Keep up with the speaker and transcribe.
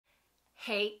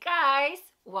Hey guys,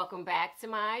 welcome back to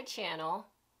my channel.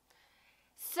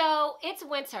 So it's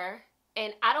winter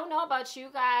and I don't know about you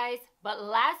guys, but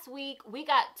last week we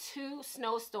got 2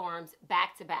 snowstorms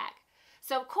back to back.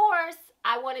 So of course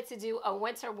I wanted to do a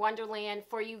winter wonderland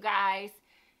for you guys.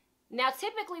 Now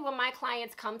typically when my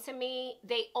clients come to me,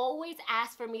 they always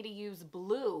ask for me to use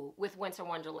blue with winter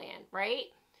wonderland, right?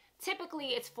 Typically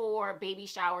it's for baby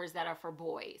showers that are for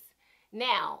boys.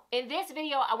 Now, in this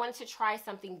video, I wanted to try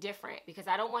something different because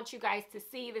I don't want you guys to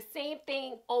see the same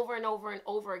thing over and over and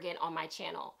over again on my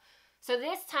channel. So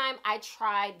this time I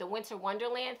tried the Winter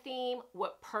Wonderland theme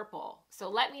with purple. So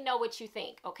let me know what you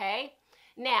think, okay?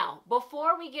 Now,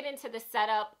 before we get into the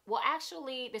setup, well,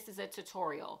 actually, this is a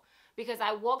tutorial because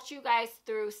I walked you guys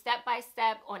through step by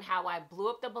step on how I blew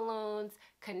up the balloons,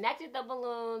 connected the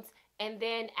balloons, and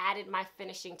then added my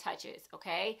finishing touches,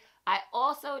 okay? I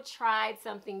also tried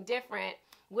something different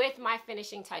with my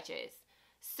finishing touches.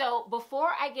 So before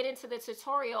I get into the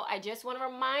tutorial, I just want to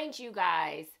remind you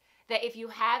guys that if you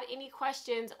have any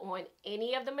questions on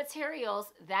any of the materials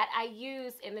that I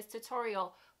use in this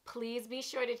tutorial, please be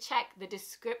sure to check the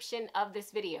description of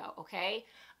this video, okay?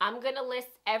 I'm going to list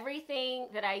everything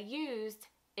that I used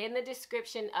in the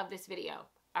description of this video,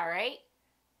 all right?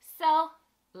 So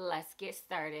let's get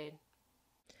started.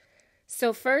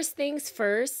 So first things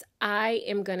first, I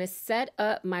am going to set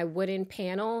up my wooden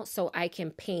panel so I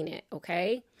can paint it,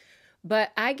 okay?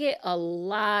 But I get a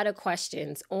lot of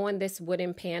questions on this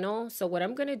wooden panel. So what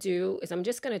I'm going to do is I'm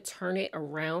just going to turn it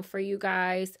around for you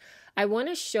guys. I want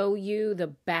to show you the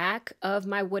back of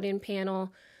my wooden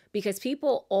panel because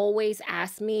people always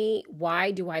ask me,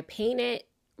 why do I paint it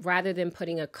rather than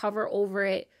putting a cover over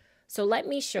it? So let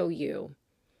me show you.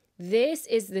 This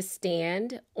is the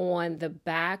stand on the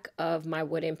back of my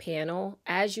wooden panel.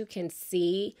 As you can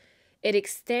see, it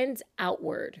extends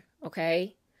outward,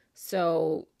 okay?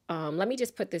 So let me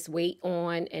just put this weight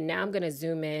on and now I'm going to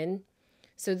zoom in.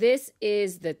 So this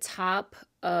is the top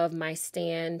of my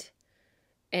stand.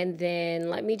 And then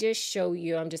let me just show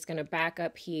you, I'm just going to back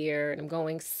up here and I'm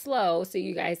going slow so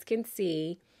you guys can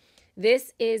see.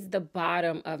 This is the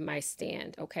bottom of my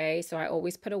stand, okay? So I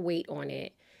always put a weight on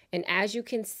it. And as you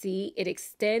can see, it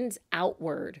extends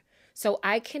outward. So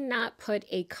I cannot put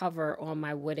a cover on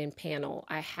my wooden panel.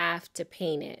 I have to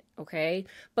paint it, okay?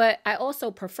 But I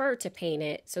also prefer to paint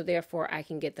it, so therefore I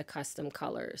can get the custom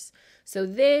colors. So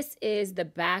this is the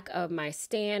back of my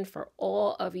stand for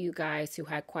all of you guys who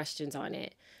had questions on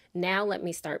it. Now let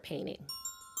me start painting.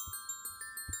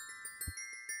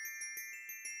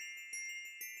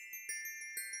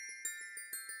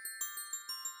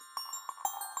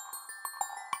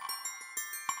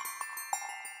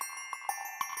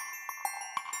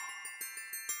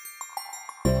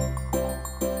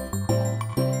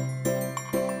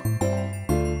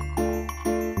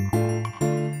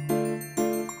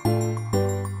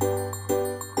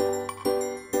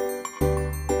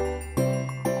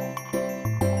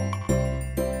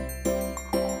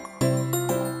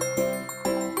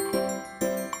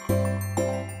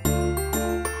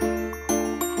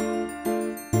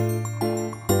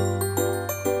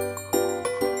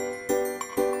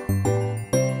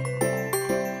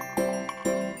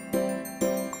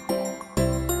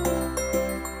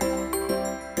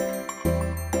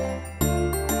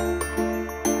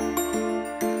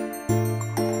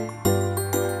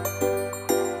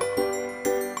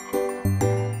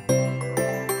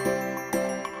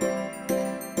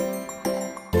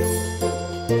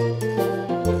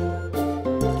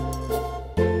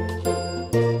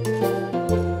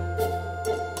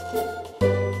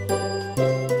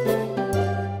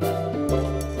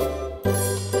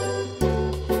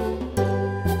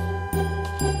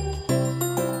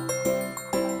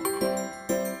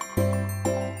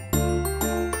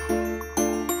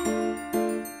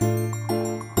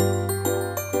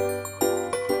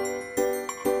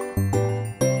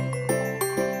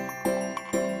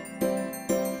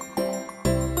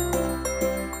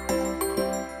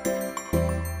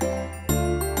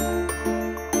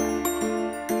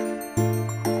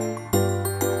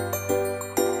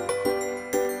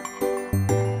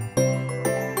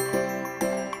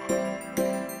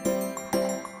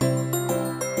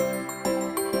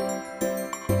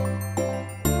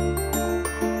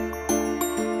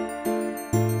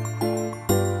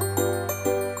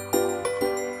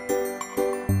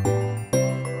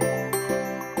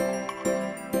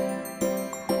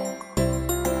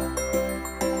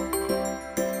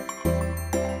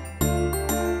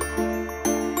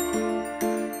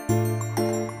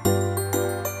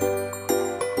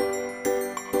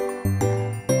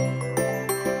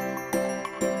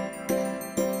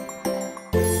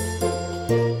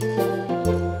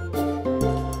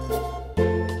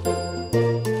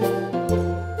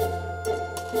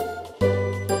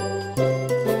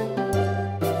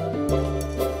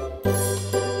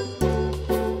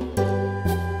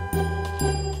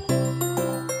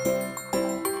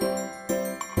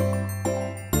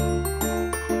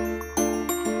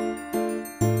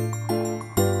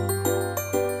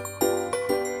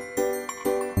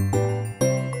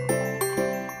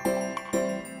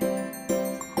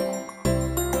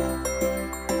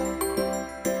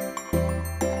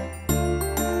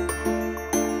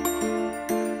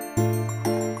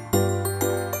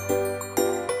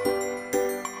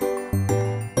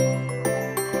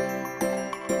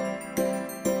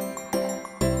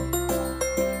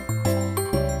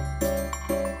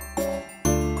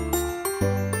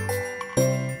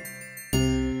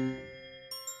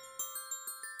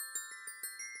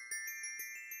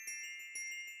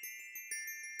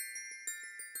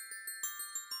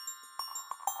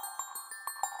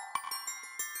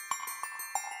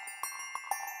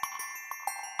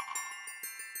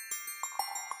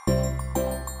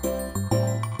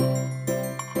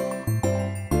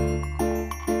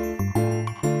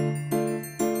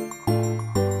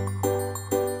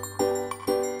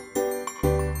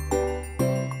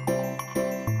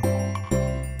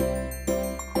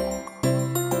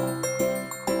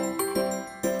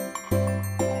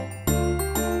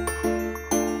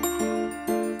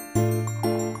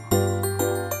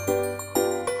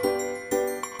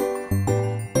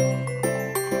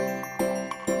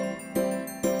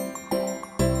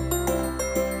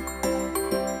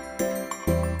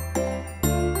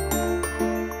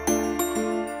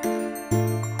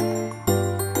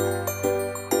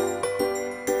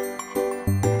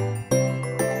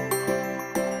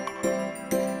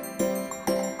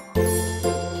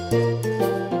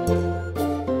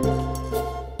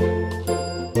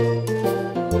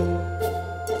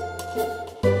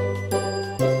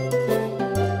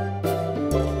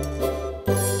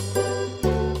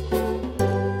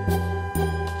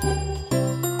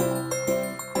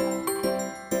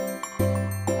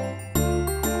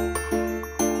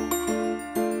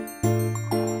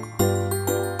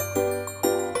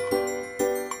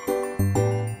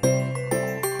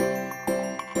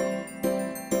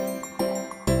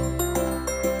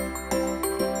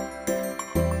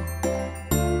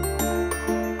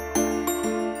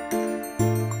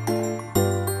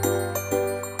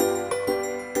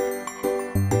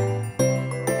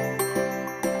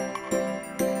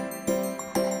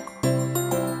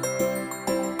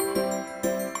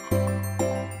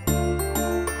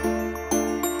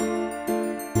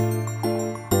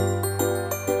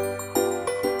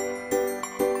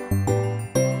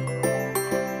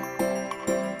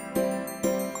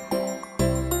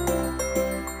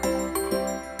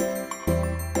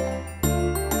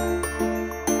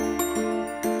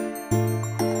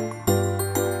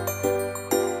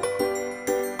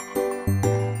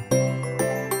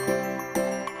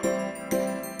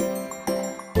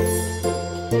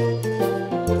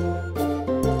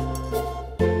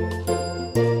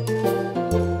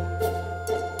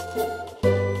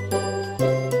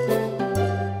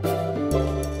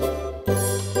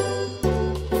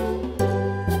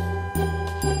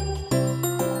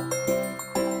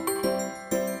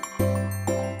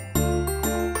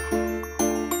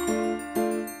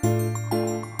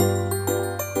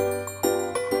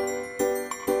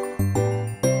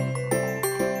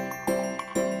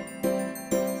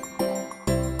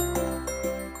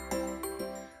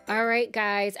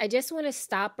 guys, I just want to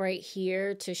stop right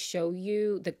here to show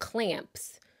you the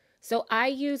clamps. So I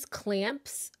use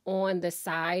clamps on the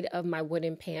side of my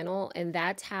wooden panel, and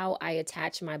that's how I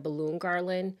attach my balloon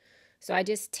garland. So I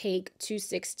just take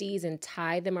 260s and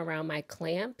tie them around my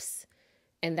clamps,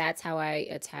 and that's how I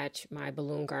attach my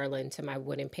balloon garland to my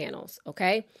wooden panels,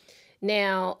 okay?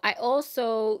 Now, I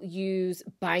also use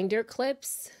binder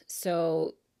clips.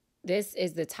 So this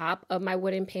is the top of my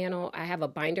wooden panel. I have a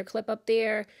binder clip up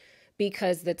there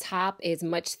because the top is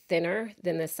much thinner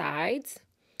than the sides.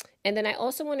 And then I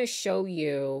also want to show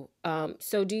you,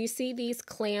 so do you see these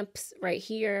clamps right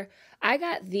here? I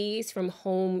got these from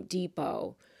Home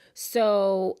Depot.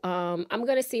 So I'm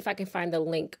going to see if I can find the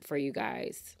link for you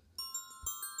guys.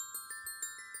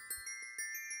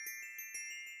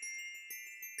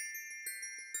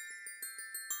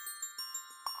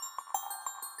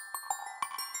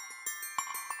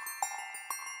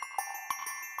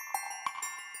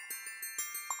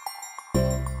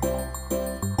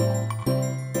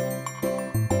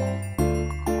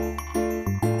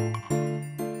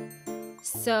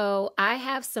 So I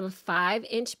have some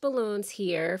 5-inch balloons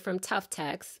here from Tough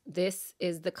Tex. This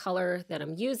is the color that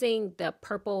I'm using, the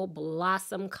purple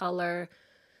blossom color.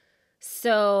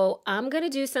 So I'm going to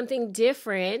do something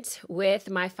different with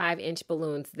my 5-inch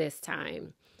balloons this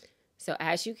time. So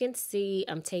as you can see,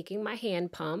 I'm taking my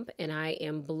hand pump and I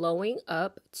am blowing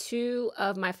up 2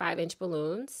 of my 5-inch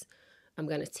balloons. I'm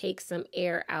going to take some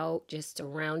air out just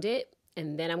around it,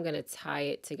 and then I'm going to tie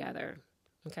it together.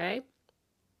 Okay?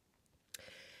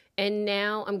 And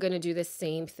now I'm going to do the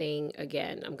same thing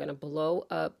again. I'm going to blow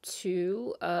up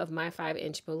 2 of my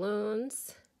 5-inch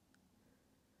balloons.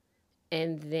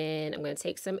 And then I'm going to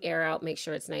take some air out, make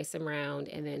sure it's nice and round,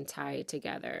 and then tie it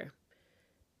together.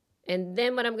 And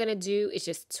then what I'm going to do is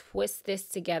just twist this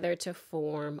together to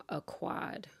form a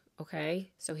quad.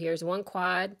 Okay, so here's one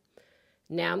quad.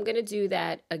 Now I'm going to do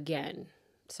that again.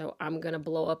 So I'm going to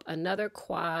blow up another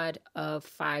quad of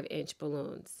 5-inch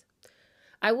balloons.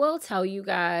 I will tell you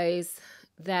guys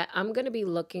that I'm going to be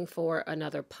looking for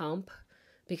another pump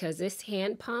because this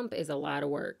hand pump is a lot of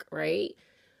work, right?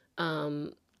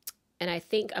 And I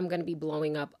think I'm going to be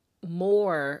blowing up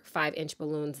more 5-inch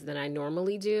balloons than I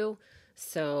normally do.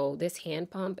 So this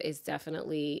hand pump is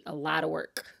definitely a lot of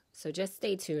work. So just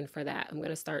stay tuned for that. I'm going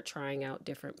to start trying out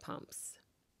different pumps.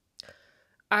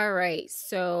 All right,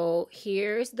 so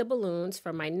here's the balloons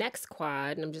for my next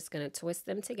quad, and I'm just going to twist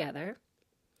them together.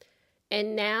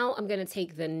 And now I'm going to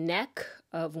take the neck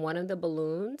of one of the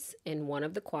balloons in one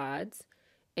of the quads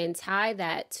and tie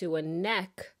that to a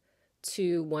neck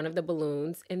to one of the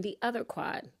balloons in the other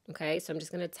quad. Okay, so I'm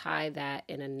just going to tie that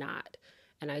in a knot.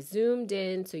 And I zoomed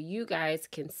in so you guys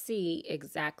can see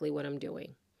exactly what I'm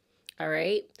doing. All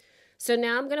right, so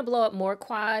now I'm going to blow up more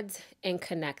quads and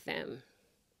connect them.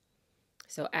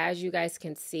 So as you guys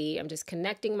can see, I'm just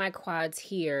connecting my quads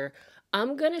here.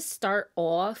 I'm going to start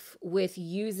off with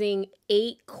using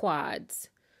 8 quads.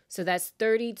 So that's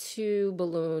 32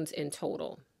 balloons in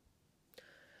total.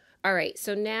 All right,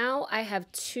 so now I have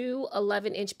 2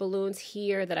 11-inch balloons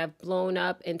here that I've blown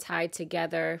up and tied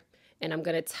together. And I'm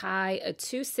going to tie a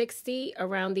 260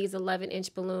 around these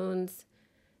 11-inch balloons.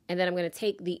 And then I'm going to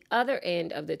take the other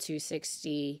end of the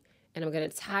 260 and I'm going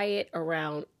to tie it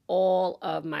around all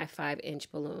of my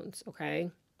 5-inch balloons,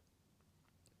 okay?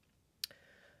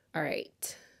 All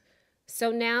right,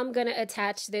 so now I'm going to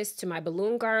attach this to my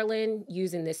balloon garland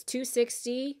using this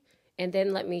 260, and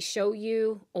then let me show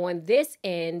you on this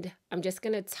end, I'm just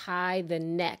going to tie the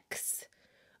necks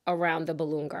around the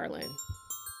balloon garland.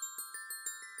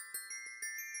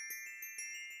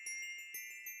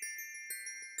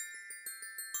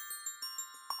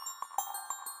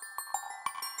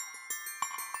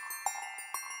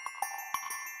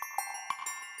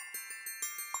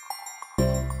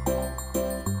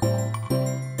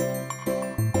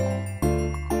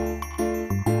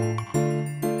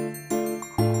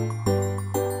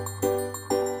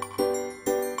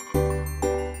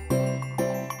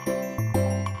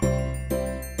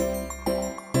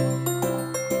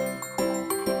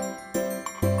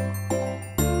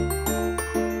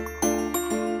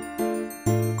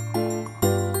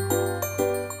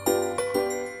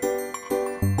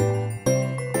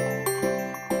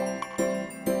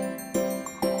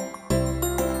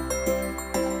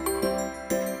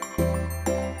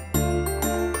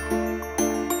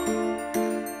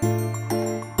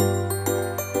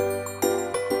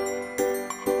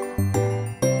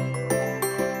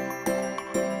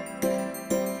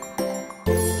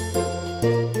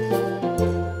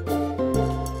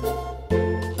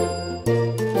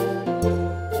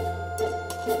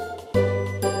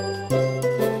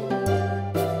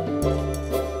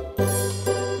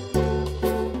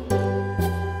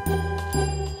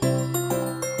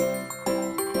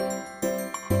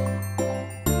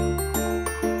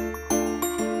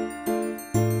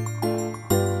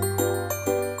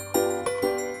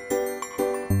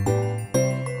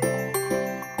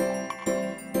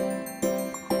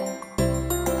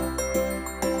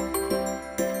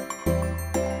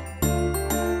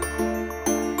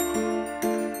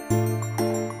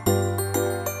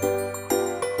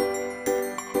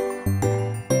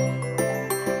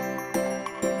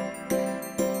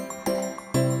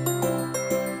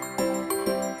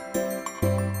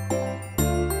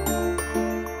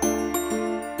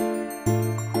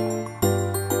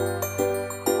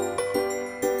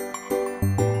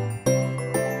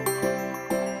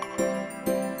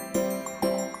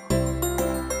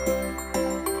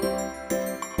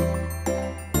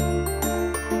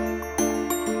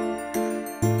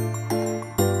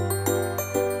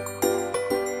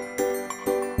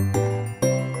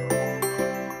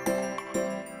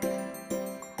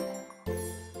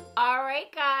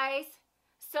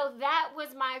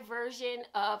 version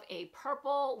of a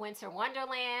purple winter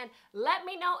wonderland. Let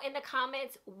me know in the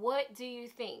comments, what do you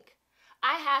think?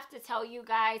 I have to tell you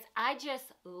guys, I just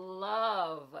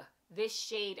love this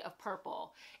shade of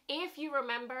purple. If you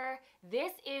remember,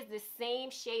 this is the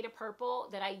same shade of purple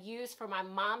that I used for my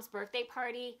mom's birthday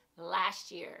party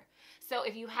last year. So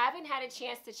if you haven't had a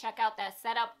chance to check out that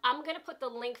setup, I'm gonna put the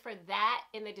link for that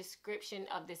in the description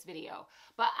of this video.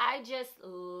 But I just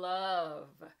love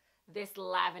this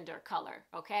lavender color,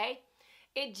 okay?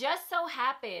 It just so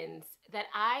happens that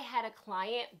I had a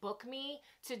client book me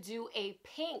to do a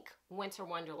pink winter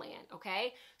wonderland,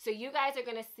 okay? So you guys are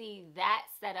gonna see that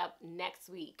setup next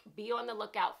week. Be on the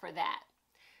lookout for that.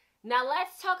 Now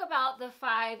let's talk about the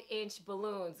 5-inch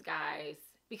balloons, guys,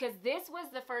 because this was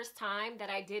the first time that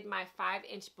I did my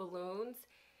 5-inch balloons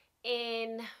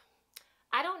in,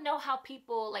 I don't know how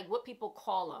people, like what people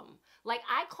call them. Like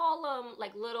I call them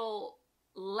like little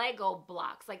Lego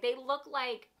blocks. Like they look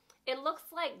like, it looks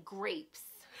like grapes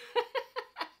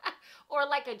or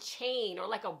like a chain or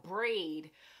like a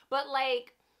braid. But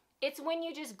like, it's when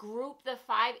you just group the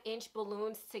 5-inch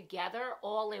balloons together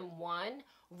all in one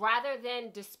rather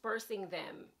than dispersing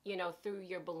them, you know, through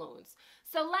your balloons.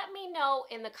 So let me know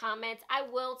in the comments. I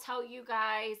will tell you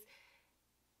guys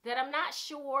that I'm not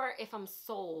sure if I'm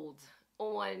sold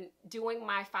on doing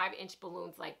my 5-inch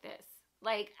balloons like this.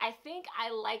 Like, I think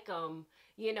I like them,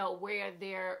 you know, where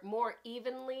they're more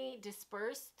evenly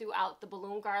dispersed throughout the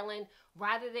balloon garland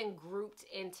rather than grouped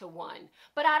into one.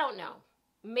 But I don't know.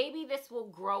 Maybe this will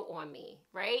grow on me,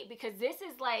 right? Because this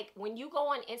is like, when you go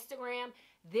on Instagram,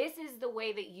 this is the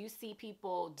way that you see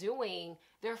people doing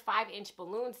their 5-inch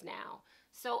balloons now.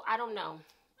 So I don't know.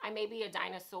 I may be a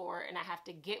dinosaur and I have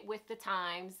to get with the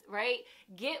times, right?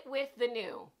 Get with the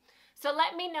new. So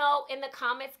let me know in the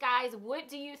comments, guys, what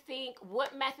do you think?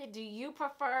 What method do you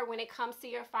prefer when it comes to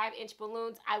your 5-inch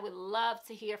balloons? I would love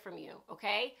to hear from you,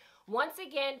 okay? Once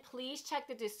again, please check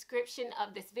the description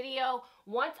of this video.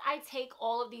 Once I take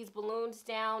all of these balloons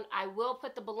down, I will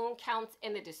put the balloon counts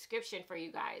in the description for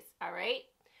you guys, all right?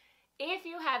 If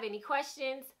you have any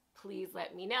questions, please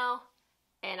let me know,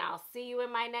 and I'll see you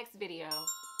in my next video.